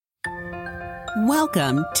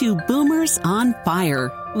Welcome to Boomers on Fire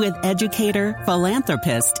with educator,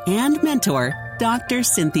 philanthropist, and mentor, Dr.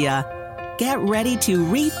 Cynthia. Get ready to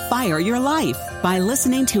refire your life by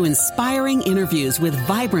listening to inspiring interviews with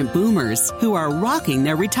vibrant boomers who are rocking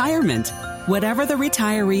their retirement. Whatever the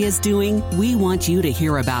retiree is doing, we want you to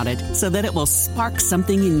hear about it so that it will spark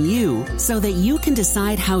something in you so that you can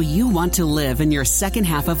decide how you want to live in your second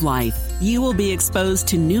half of life. You will be exposed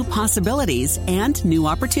to new possibilities and new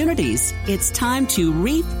opportunities. It's time to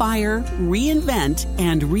refire, reinvent,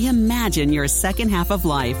 and reimagine your second half of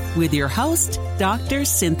life with your host, Dr.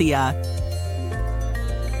 Cynthia.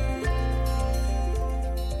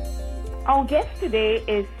 Our guest today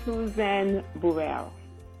is Susan Burrell.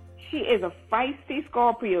 She is a feisty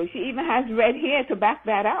Scorpio. She even has red hair to back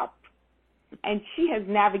that up. And she has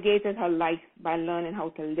navigated her life by learning how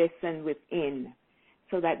to listen within.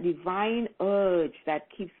 So that divine urge that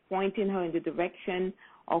keeps pointing her in the direction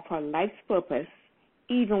of her life's purpose,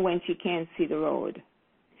 even when she can't see the road.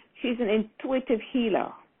 She's an intuitive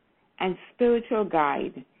healer and spiritual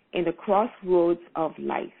guide in the crossroads of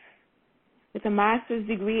life. With a master's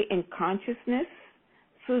degree in consciousness,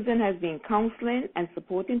 Susan has been counseling and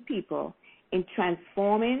supporting people in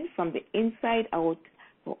transforming from the inside out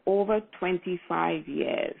for over 25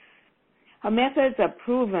 years. Her methods are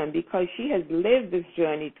proven because she has lived this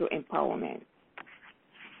journey to empowerment.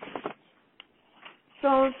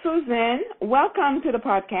 So, Susan, welcome to the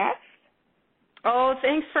podcast. Oh,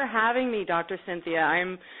 thanks for having me, Dr. Cynthia.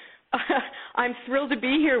 I'm thrilled to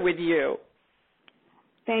be here with you.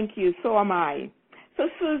 Thank you. So am I. So,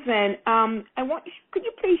 Susan, could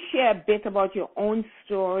you please share a bit about your own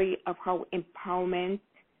story of how empowerment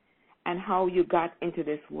and how you got into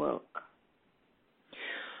this work?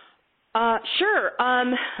 Sure.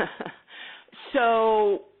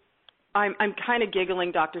 So I'm kind of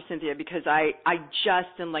giggling, Dr. Cynthia, because I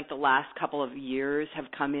just in like the last couple of years have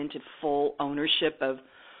come into full ownership of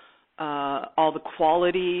all the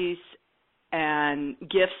qualities and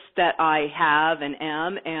gifts that I have and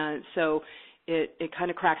am, and so it kind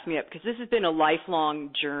of cracks me up because this has been a lifelong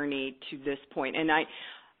journey to this point. And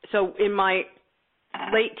so in my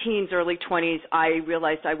late teens, early 20s, I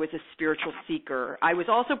realized I was a spiritual seeker. I was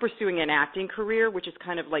also pursuing an acting career, which is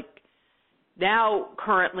kind of like now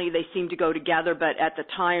currently they seem to go together, but at the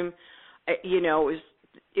time, it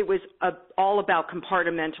was all about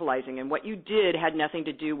compartmentalizing, and what you did had nothing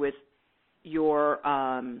to do with your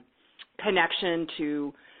connection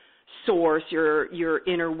to source, your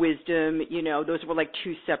inner wisdom. Those were like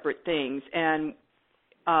two separate things. And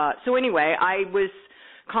so anyway, I was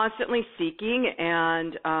constantly seeking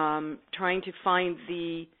and trying to find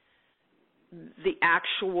the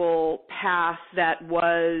actual path that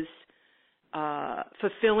was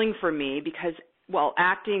fulfilling for me, because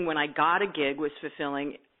acting when I got a gig was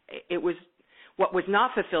fulfilling. It was what was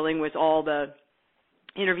not fulfilling was all the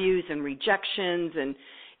interviews and rejections, and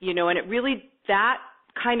and it really, that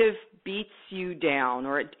kind of beats you down,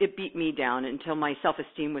 or it beat me down until my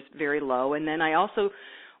self-esteem was very low. And then I also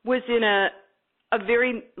was in a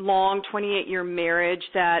very long 28-year marriage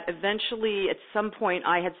that eventually at some point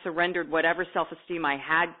I had surrendered whatever self-esteem I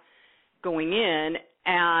had going in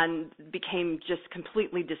and became just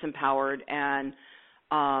completely disempowered and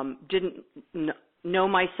didn't know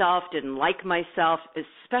myself, didn't like myself,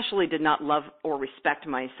 especially did not love or respect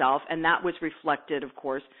myself. And that was reflected, of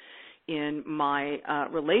course, in my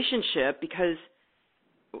relationship because,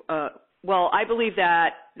 I believe that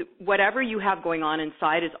whatever you have going on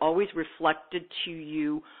inside is always reflected to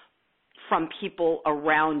you from people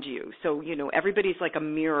around you. So, everybody's like a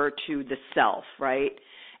mirror to the self, right?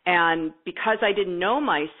 And because I didn't know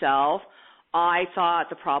myself, I thought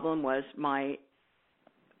the problem was my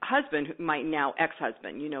husband, my now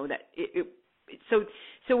ex-husband,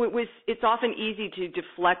 it's often easy to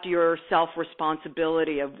deflect your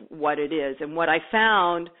self-responsibility of what it is. And what I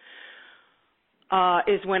found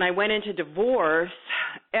is when I went into divorce,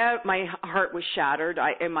 my heart was shattered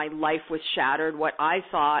and my life was shattered. What I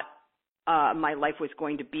thought my life was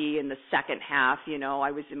going to be in the second half, I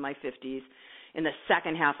was in my 50s, in the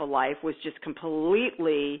second half of life was just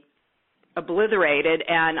completely obliterated,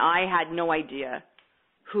 and I had no idea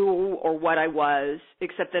who or what I was,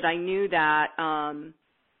 except that I knew that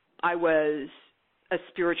I was a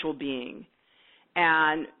spiritual being.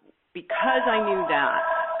 And because I knew that,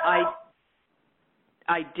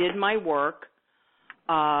 I did my work.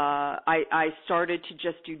 I started to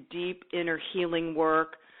just do deep inner healing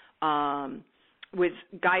work with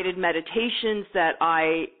guided meditations that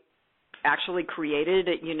I actually created.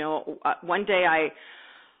 One day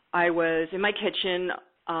I was in my kitchen.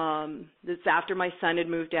 This after my son had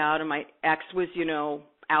moved out, and my ex was,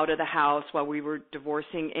 out of the house while we were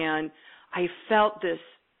divorcing, and I felt this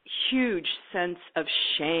huge sense of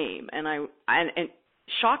shame, and it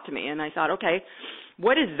shocked me, and I thought, okay,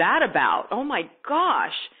 what is that about? Oh my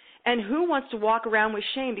gosh. And who wants to walk around with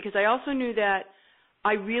shame? Because I also knew that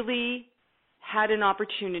I really had an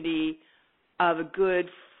opportunity of a good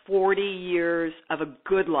 40 years of a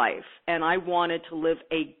good life, and I wanted to live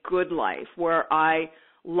a good life where I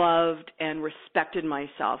loved and respected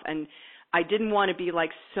myself. And I didn't want to be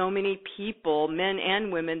like so many people, men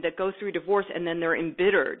and women, that go through divorce and then they're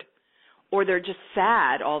embittered or they're just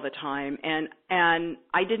sad all the time. And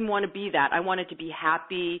I didn't want to be that. I wanted to be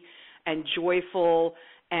happy and joyful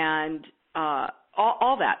and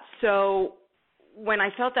all that. So when I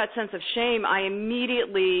felt that sense of shame, I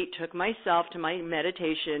immediately took myself to my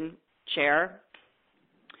meditation chair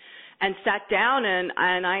and sat down and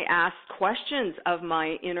I asked questions of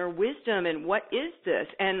my inner wisdom and what is this?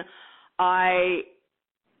 And I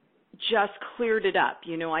just cleared it up.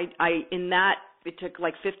 You know, it took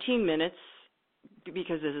like 15 minutes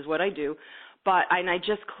because this is what I do. And I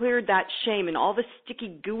just cleared that shame and all the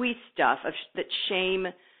sticky, gooey stuff that shame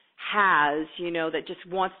has, you know, that just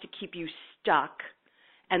wants to keep you stuck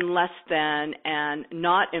and less than and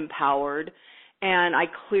not empowered. And I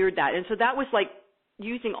cleared that. And so that was like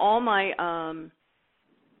using all my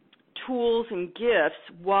tools and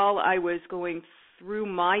gifts while I was going through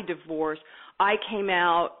my divorce. I came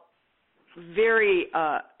out very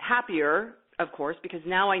happier, of course, because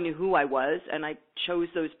now I knew who I was and I chose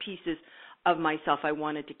those pieces of myself I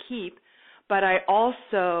wanted to keep. But I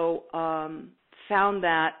also found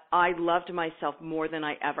that I loved myself more than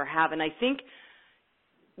I ever have. And I think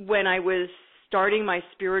when I was starting my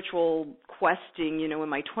spiritual questing, you know, in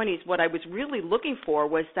my 20s, what I was really looking for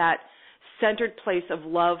was that centered place of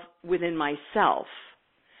love within myself.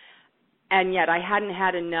 And yet I hadn't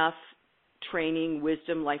had enough training,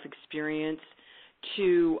 wisdom, life experience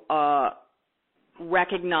to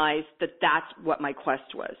recognize that that's what my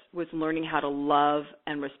quest was learning how to love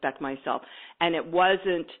and respect myself. And it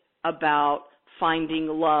wasn't about finding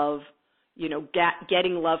love, you know,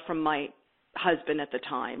 getting love from my husband at the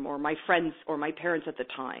time or my friends or my parents at the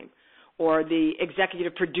time or the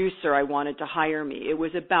executive producer I wanted to hire me. It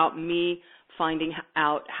was about me finding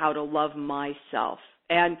out how to love myself.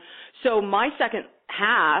 And so my second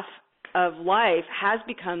half of life has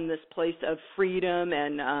become this place of freedom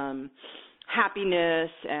and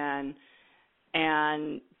happiness and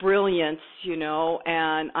brilliance, you know,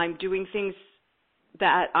 and I'm doing things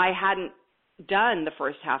that I hadn't done the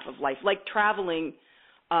first half of life, like traveling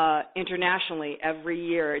internationally every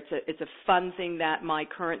year. It's a fun thing that my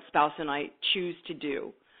current spouse and I choose to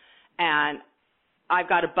do. And I've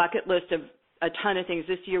got a bucket list of a ton of things.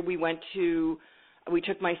 This year we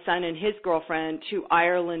took my son and his girlfriend to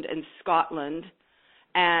Ireland and Scotland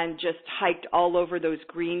and just hiked all over those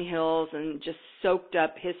green hills and just soaked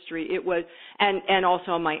up history. It was, and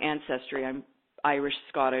also my ancestry. I'm Irish,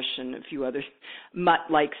 Scottish, and a few other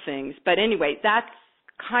mutt-like things. But anyway, that's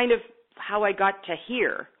kind of how I got to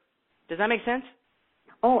here. Does that make sense?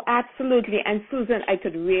 Oh, absolutely. And Susan, I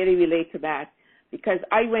could really relate to that because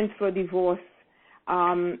I went through a divorce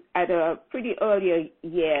at a pretty early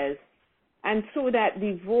years. And through that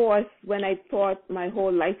divorce, when I thought my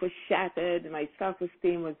whole life was shattered, my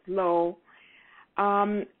self-esteem was low,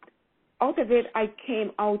 out of it, I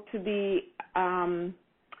came out to be a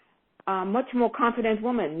much more confident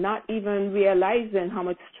woman, not even realizing how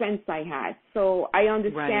much strength I had. So I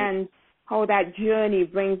understand how that journey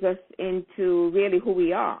brings us into really who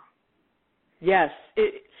we are. Yes.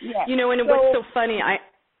 Yes. You know, and what's so funny, I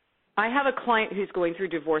have a client who's going through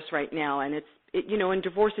divorce right now, and you know, and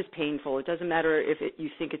divorce is painful. It doesn't matter if you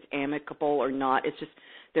think it's amicable or not. It's just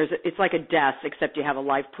it's like a death, except you have a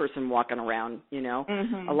live person walking around, you know,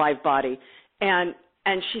 a live body. And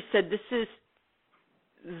she said this is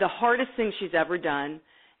the hardest thing she's ever done,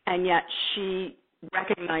 and yet she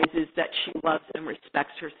recognizes that she loves and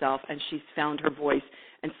respects herself, and she's found her voice.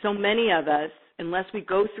 And so many of us, unless we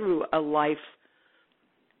go through a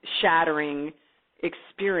life-shattering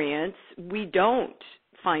experience, we don't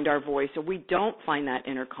find our voice or we don't find that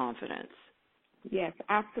inner confidence. Yes,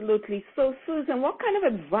 absolutely. So, Susan, what kind of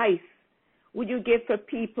advice would you give for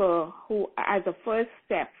people who, as a first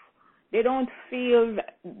step, they don't feel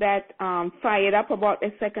that fired up about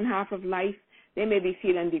their second half of life? They may be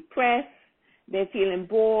feeling depressed, they're feeling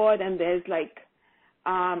bored, and there's like,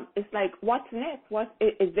 it's like, what's next?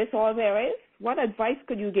 Is this all there is? What advice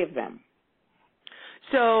could you give them?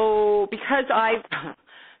 So, because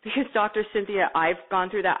Dr. Cynthia, I've gone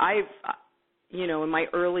through that. You know, in my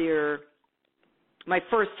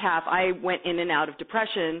first half, I went in and out of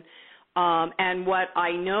depression And what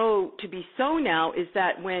I know to be so now is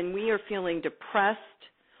that when we are feeling depressed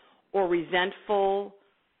or resentful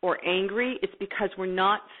or angry, it's because we're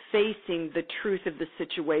not facing the truth of the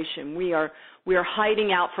situation. We are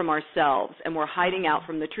hiding out from ourselves, and we're hiding out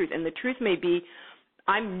from the truth. And the truth may be,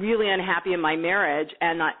 I'm really unhappy in my marriage,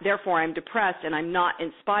 and therefore I'm depressed and I'm not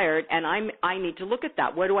inspired, and I need to look at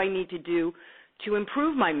that. What do I need to do to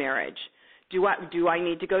improve my marriage? Do I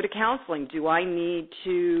need to go to counseling? Do I need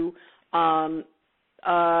to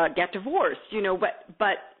get divorced?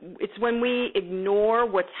 But it's when we ignore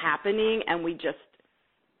what's happening and we just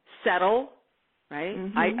settle, right?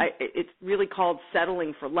 Mm-hmm. It's really called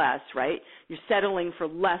settling for less, right? You're settling for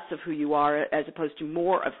less of who you are as opposed to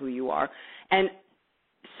more of who you are. And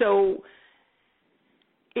so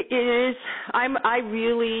it is, I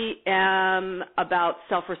really am about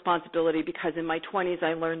self-responsibility, because in my 20s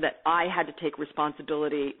I learned that I had to take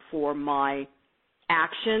responsibility for my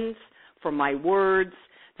actions, for my words,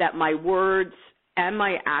 that my words and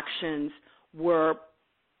my actions were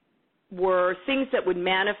things that would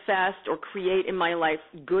manifest or create in my life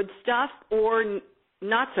good stuff or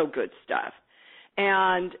not so good stuff.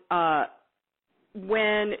 And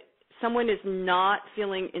when someone is not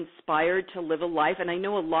feeling inspired to live a life, and I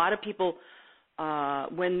know a lot of people,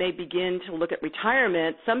 when they begin to look at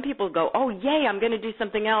retirement, some people go, oh, yay, I'm going to do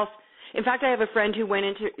something else. In fact, I have a friend who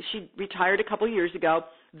she retired a couple years ago,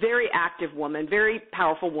 very active woman, very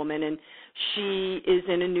powerful woman, and she is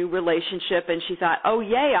in a new relationship, and she thought, oh,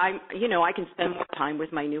 yay, I can spend more time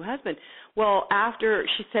with my new husband. Well,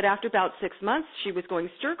 she said after about 6 months, she was going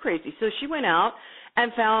stir crazy. So she went out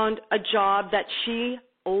and found a job that she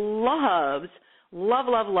loves,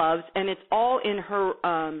 and it's all in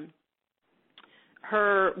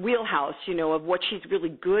her wheelhouse, of what she's really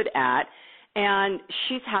good at, and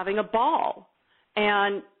she's having a ball.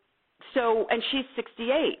 And she's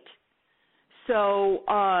 68. So,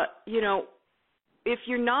 if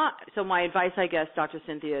you're not, so my advice, I guess, Dr.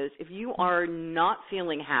 Cynthia, is if you are not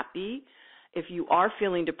feeling happy, if you are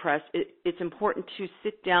feeling depressed, it's important to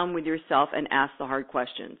sit down with yourself and ask the hard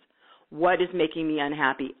questions. What is making me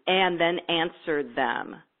unhappy? And then answer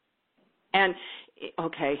them. And,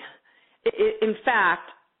 okay, in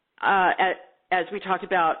fact, as we talked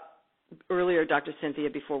about earlier, Dr. Cynthia,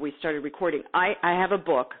 before we started recording, I have a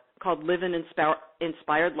book called Live an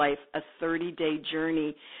Inspired Life, a 30-Day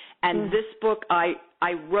Journey. And this book, I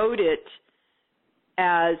wrote it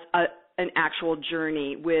as an actual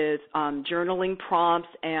journey with journaling prompts,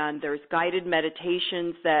 and there's guided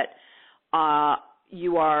meditations that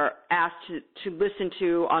you are asked to listen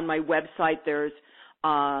to on my website. There's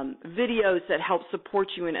videos that help support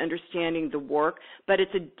you in understanding the work, but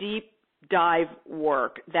it's a deep dive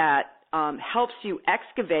work that helps you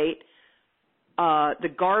excavate the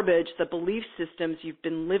garbage, the belief systems you've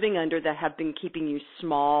been living under that have been keeping you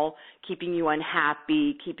small, keeping you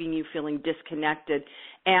unhappy, keeping you feeling disconnected.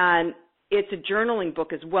 And it's a journaling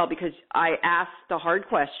book as well, because I ask the hard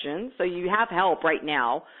questions. So you have help right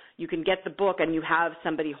now. You can get the book and you have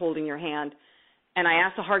somebody holding your hand. And I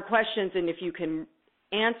ask the hard questions, and if you can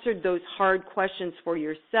answer those hard questions for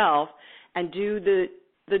yourself and do the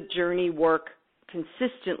journey work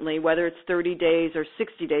consistently, whether it's 30 days or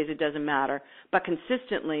 60 days, it doesn't matter, but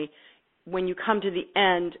consistently, when you come to the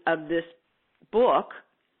end of this book,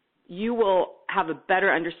 you will have a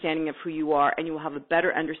better understanding of who you are, and you will have a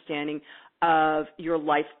better understanding of your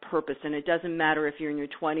life purpose. And it doesn't matter if you're in your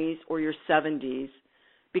 20s or your 70s,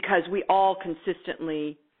 because we all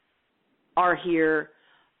consistently are here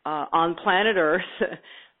on planet Earth,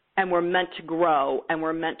 and we're meant to grow, and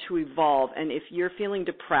we're meant to evolve. And if you're feeling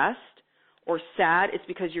depressed or sad, it's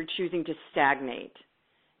because you're choosing to stagnate.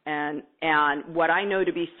 And what I know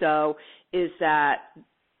to be so is that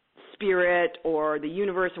spirit or the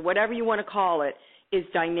universe or whatever you want to call it is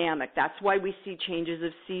dynamic. That's why we see changes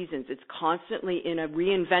of seasons. It's constantly in a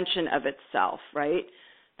reinvention of itself, right?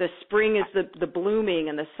 The spring is the blooming,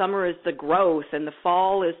 and the summer is the growth, and the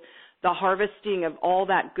fall is the harvesting of all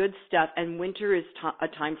that good stuff, and winter is a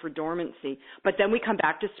time for dormancy. But then we come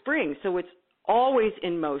back to spring, so it's always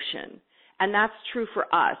in motion. And that's true for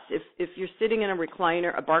us. If you're sitting in a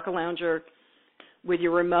recliner, a Barca lounger, with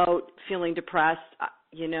your remote, feeling depressed,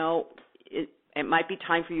 it might be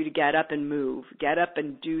time for you to get up and move, get up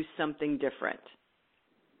and do something different.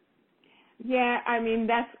 Yeah,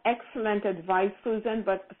 that's excellent advice, Susan,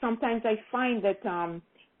 but sometimes I find that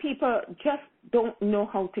people just don't know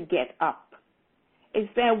how to get up. Is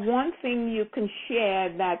there one thing you can share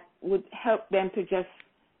that would help them to just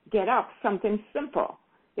get up, something simple?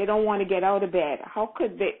 They don't want to get out of bed.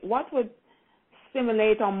 What would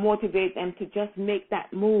stimulate or motivate them to just make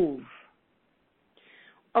that move?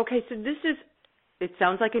 Okay, so it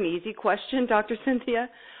sounds like an easy question, Dr. Cynthia,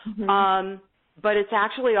 but it's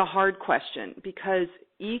actually a hard question because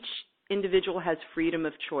each individual has freedom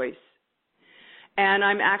of choice. And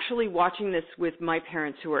I'm actually watching this with my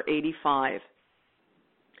parents who are 85.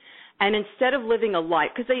 And instead of living a life,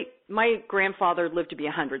 because my grandfather lived to be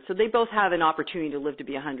 100, so they both have an opportunity to live to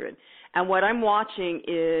be 100. And what I'm watching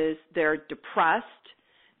is they're depressed.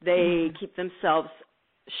 They keep themselves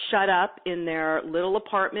shut up in their little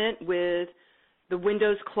apartment with the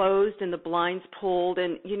windows closed and the blinds pulled.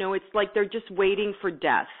 And, it's like they're just waiting for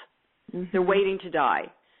death. They're waiting to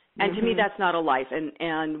die. And to me, that's not a life.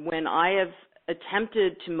 And when I have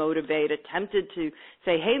attempted to motivate, attempted to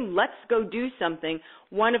say, hey, let's go do something,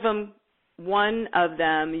 one of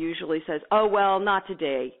them usually says, oh, well, not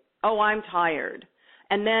today. Oh, I'm tired.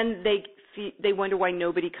 And then they wonder why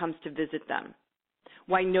nobody comes to visit them,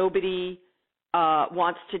 why nobody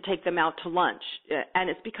wants to take them out to lunch. And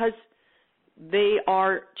it's because they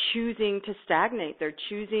are choosing to stagnate. They're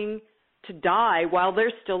choosing to die while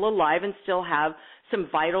they're still alive and still have some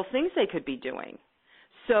vital things they could be doing.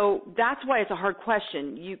 So that's why it's a hard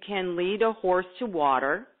question. You can lead a horse to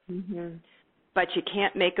water, but you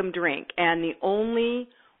can't make them drink. And the only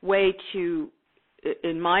way to,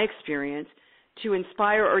 in my experience, to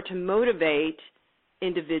inspire or to motivate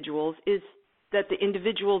individuals is that the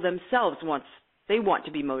individual themselves want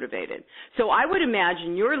to be motivated. So I would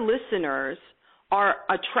imagine your listeners are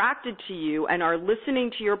attracted to you and are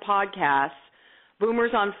listening to your podcast,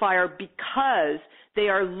 Boomers on Fire, because they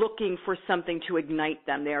are looking for something to ignite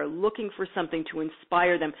them. They are looking for something to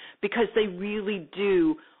inspire them because they really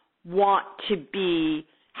do want to be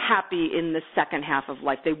happy in the second half of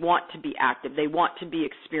life. They want to be active. They want to be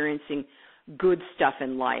experiencing good stuff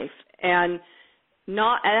in life. And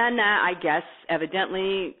I guess,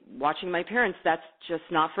 evidently, watching my parents, that's just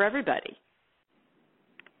not for everybody.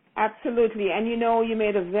 Absolutely. And you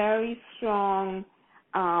made a very strong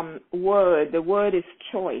word. The word is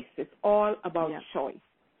choice. It's all about choice.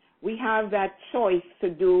 We have that choice to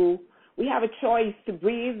do. We have a choice to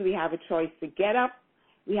breathe. We have a choice to get up.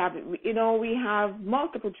 We have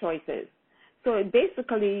multiple choices. So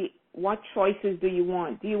basically, what choices do you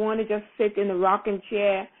want? Do you want to just sit in a rocking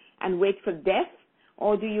chair and wait for death?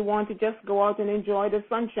 Or do you want to just go out and enjoy the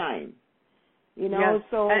sunshine?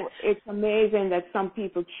 So it's amazing that some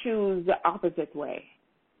people choose the opposite way.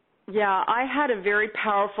 Yeah, I had a very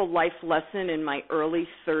powerful life lesson in my early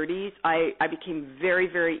 30s. I became very,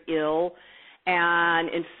 very ill and,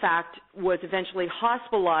 in fact, was eventually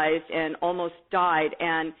hospitalized and almost died.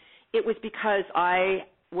 And it was because I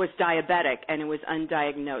was diabetic and it was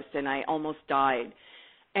undiagnosed, and I almost died.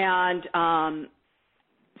 And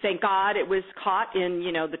thank God it was caught in,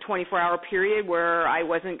 the 24-hour period where I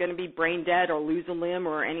wasn't going to be brain dead or lose a limb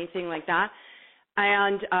or anything like that.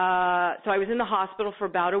 And so I was in the hospital for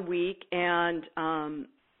about a week, and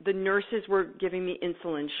the nurses were giving me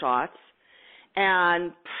insulin shots.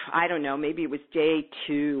 And I don't know, maybe it was day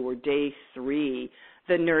 2 or day 3,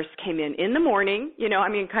 the nurse came in the morning,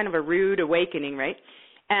 kind of a rude awakening, right?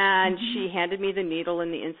 And she handed me the needle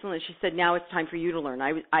and the insulin. She said, now it's time for you to learn.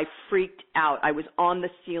 I freaked out. I was on the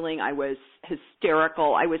ceiling. I was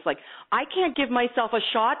hysterical. I was like, I can't give myself a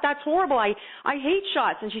shot. That's horrible. I hate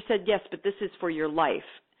shots. And she said, yes, but this is for your life.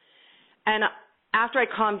 And after I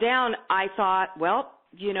calmed down, I thought, well,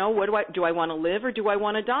 what do I want to live or do I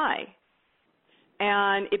want to die?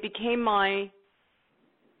 And it became my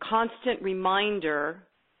constant reminder,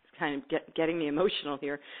 kind of getting me emotional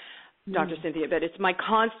here, Dr. Cynthia, but it's my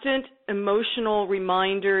constant emotional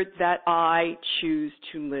reminder that I choose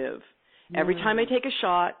to live. Every time I take a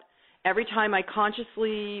shot, every time I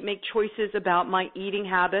consciously make choices about my eating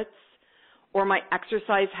habits or my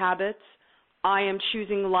exercise habits, I am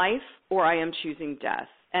choosing life or I am choosing death.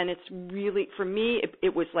 And it's really, for me,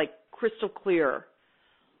 it was like crystal clear.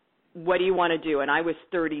 What do you want to do? And I was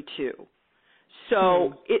 32.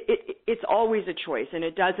 So it's always a choice, and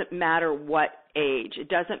it doesn't matter what age. It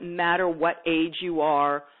doesn't matter what age you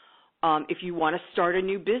are. If you want to start a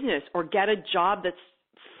new business or get a job that's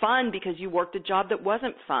fun because you worked a job that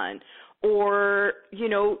wasn't fun, or,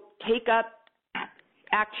 take up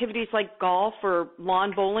activities like golf or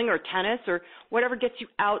lawn bowling or tennis or whatever gets you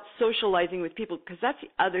out socializing with people, because that's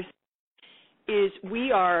the other thing, is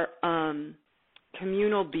we are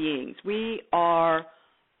communal beings. We are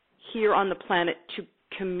here on the planet to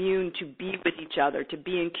commune, to be with each other, to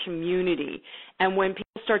be in community. And when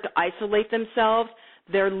people start to isolate themselves,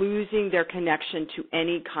 they're losing their connection to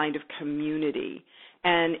any kind of community.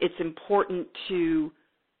 And it's important to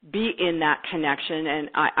be in that connection, and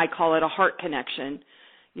I call it a heart connection,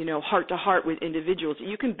 heart to heart with individuals.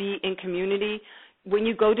 You can be in community when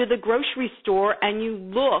you go to the grocery store and you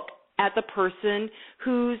look at the person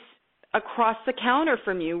who's across the counter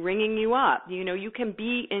from you, ringing you up. You can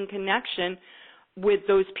be in connection with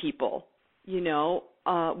those people,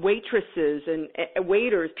 waitresses and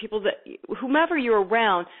waiters, people whomever you're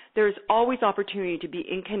around, there's always opportunity to be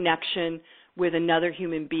in connection with another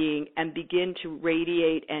human being and begin to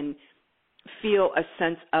radiate and feel a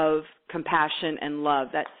sense of compassion and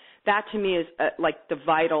love. That to me is like the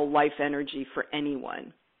vital life energy for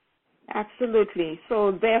anyone. Absolutely.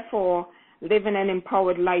 So therefore, living an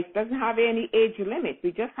empowered life doesn't have any age limit.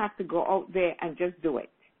 We just have to go out there and just do it.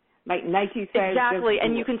 Like Nike says. Exactly,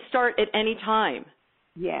 and you can start at any time.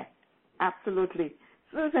 Yes, absolutely.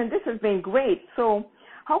 Susan, this has been great. So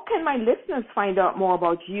how can my listeners find out more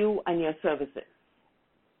about you and your services?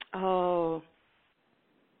 Oh,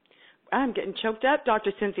 I'm getting choked up,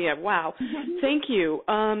 Dr. Cynthia. Wow. Thank you.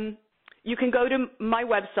 You can go to my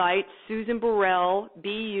website, Susan Burrell,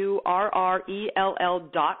 BURRELL.com.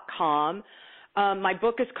 My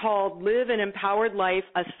book is called Live an Empowered Life,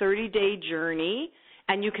 A 30-Day Journey,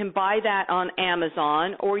 and you can buy that on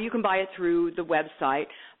Amazon or you can buy it through the website.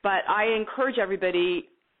 But I encourage everybody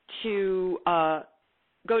to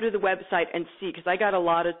go to the website and see, because I got a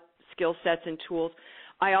lot of skill sets and tools.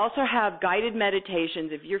 I also have guided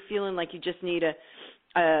meditations. If you're feeling like you just need a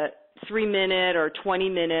 3-minute or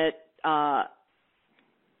 20-minute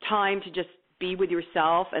time to just be with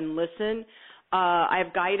yourself and listen, I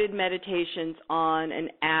have guided meditations on an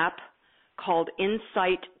app called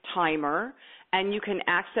Insight Timer, and you can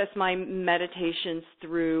access my meditations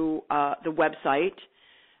through the website.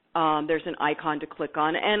 There's an icon to click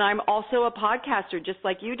on. And I'm also a podcaster, just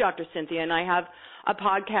like you, Dr. Cynthia, and I have a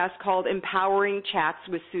podcast called Empowering Chats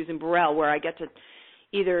with Susan Burrell, where I get to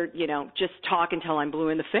either, just talk until I'm blue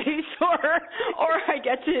in the face, or I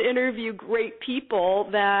get to interview great people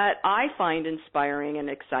that I find inspiring and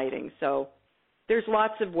exciting. So there's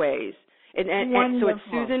lots of ways. And so it's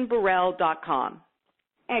SusanBurrell.com.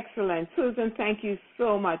 Excellent. Susan, thank you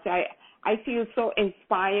so much. I feel so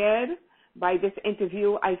inspired by this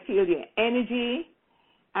interview. I feel your energy,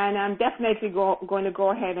 and I'm definitely going to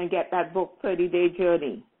go ahead and get that book, 30-Day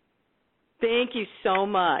Journey. Thank you so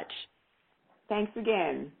much. Thanks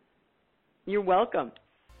again. You're welcome.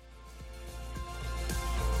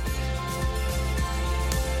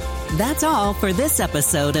 That's all for this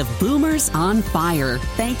episode of Boomers on Fire.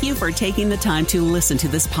 Thank you for taking the time to listen to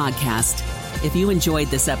this podcast. If you enjoyed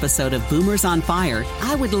this episode of Boomers on Fire,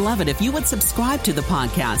 I would love it if you would subscribe to the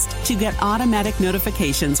podcast to get automatic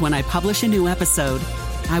notifications when I publish a new episode.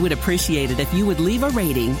 I would appreciate it if you would leave a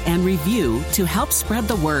rating and review to help spread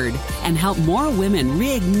the word and help more women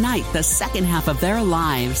reignite the second half of their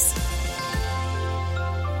lives.